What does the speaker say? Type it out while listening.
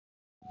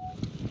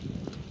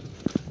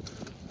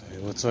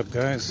What's up,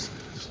 guys?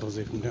 It's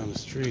Jose from down the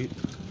street.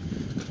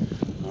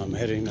 I'm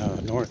heading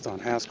north on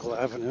Haskell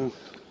Avenue.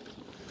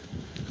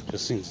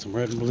 Just seen some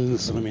red and blues,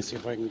 so let me see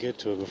if I can get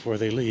to it before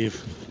they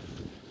leave.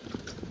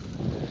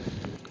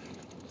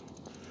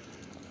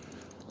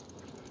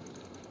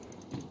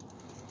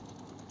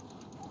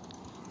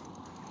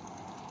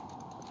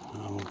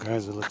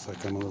 Guys, it looks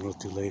like I'm a little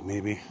too late,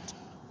 maybe.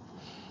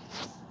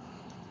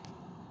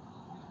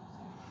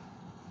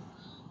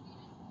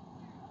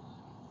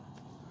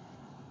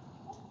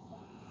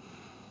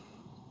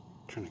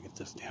 Trying to get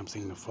this damn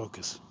thing to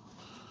focus.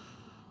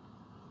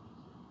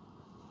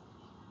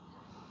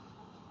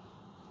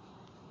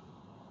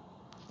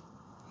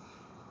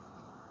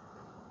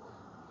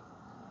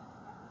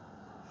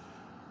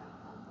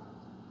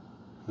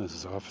 This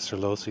is Officer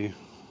Losi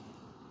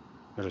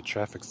at a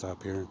traffic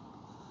stop here in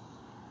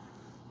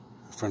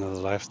front of the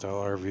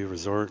Lifestyle RV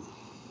Resort.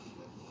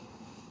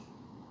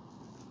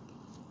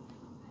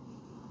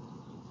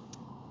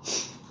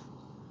 Looks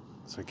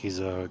like he's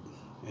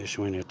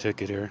issuing a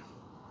ticket here.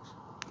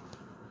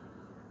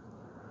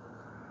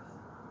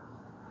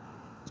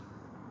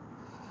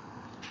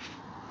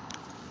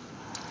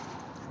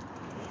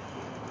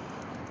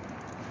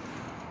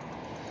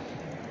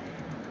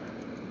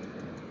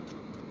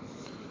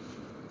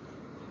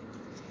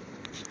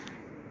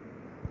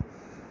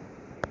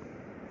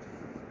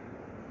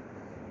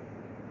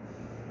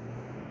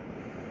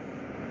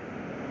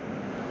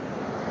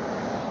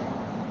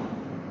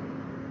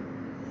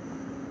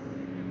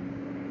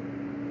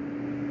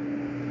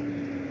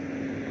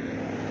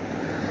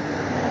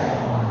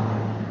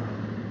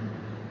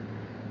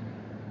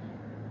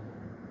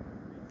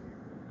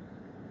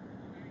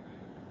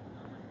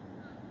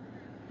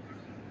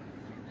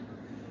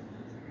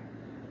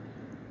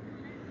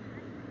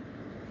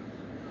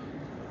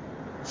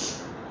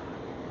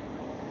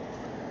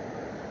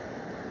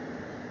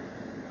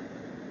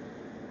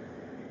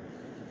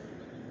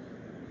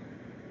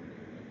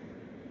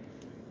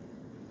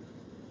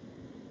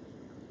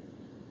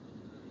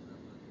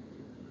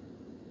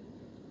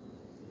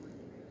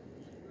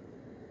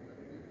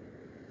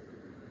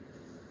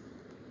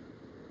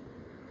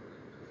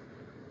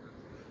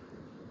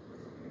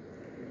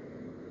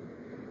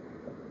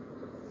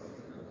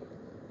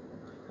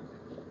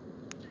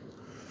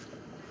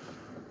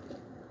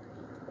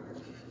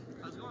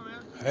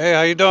 Hey,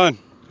 how you doing?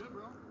 Good,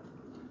 bro.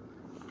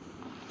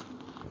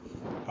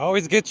 I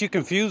always get you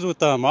confused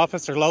with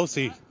Officer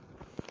Losi.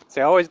 Say,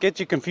 I always get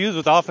you confused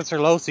with Officer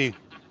Losi.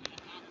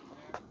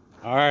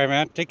 All right,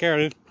 man. Take care,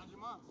 dude. How's your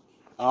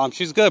mom?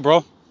 She's good,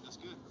 bro. That's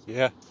good.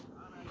 Yeah.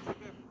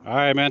 All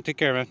right, man. Take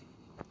care. All right, man.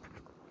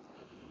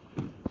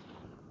 Take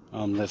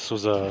care, man. This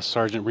was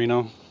Sergeant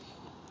Reno,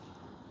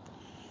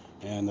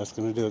 and that's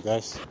gonna do it,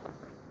 guys.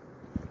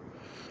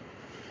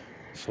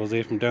 It's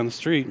Jose from down the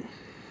street.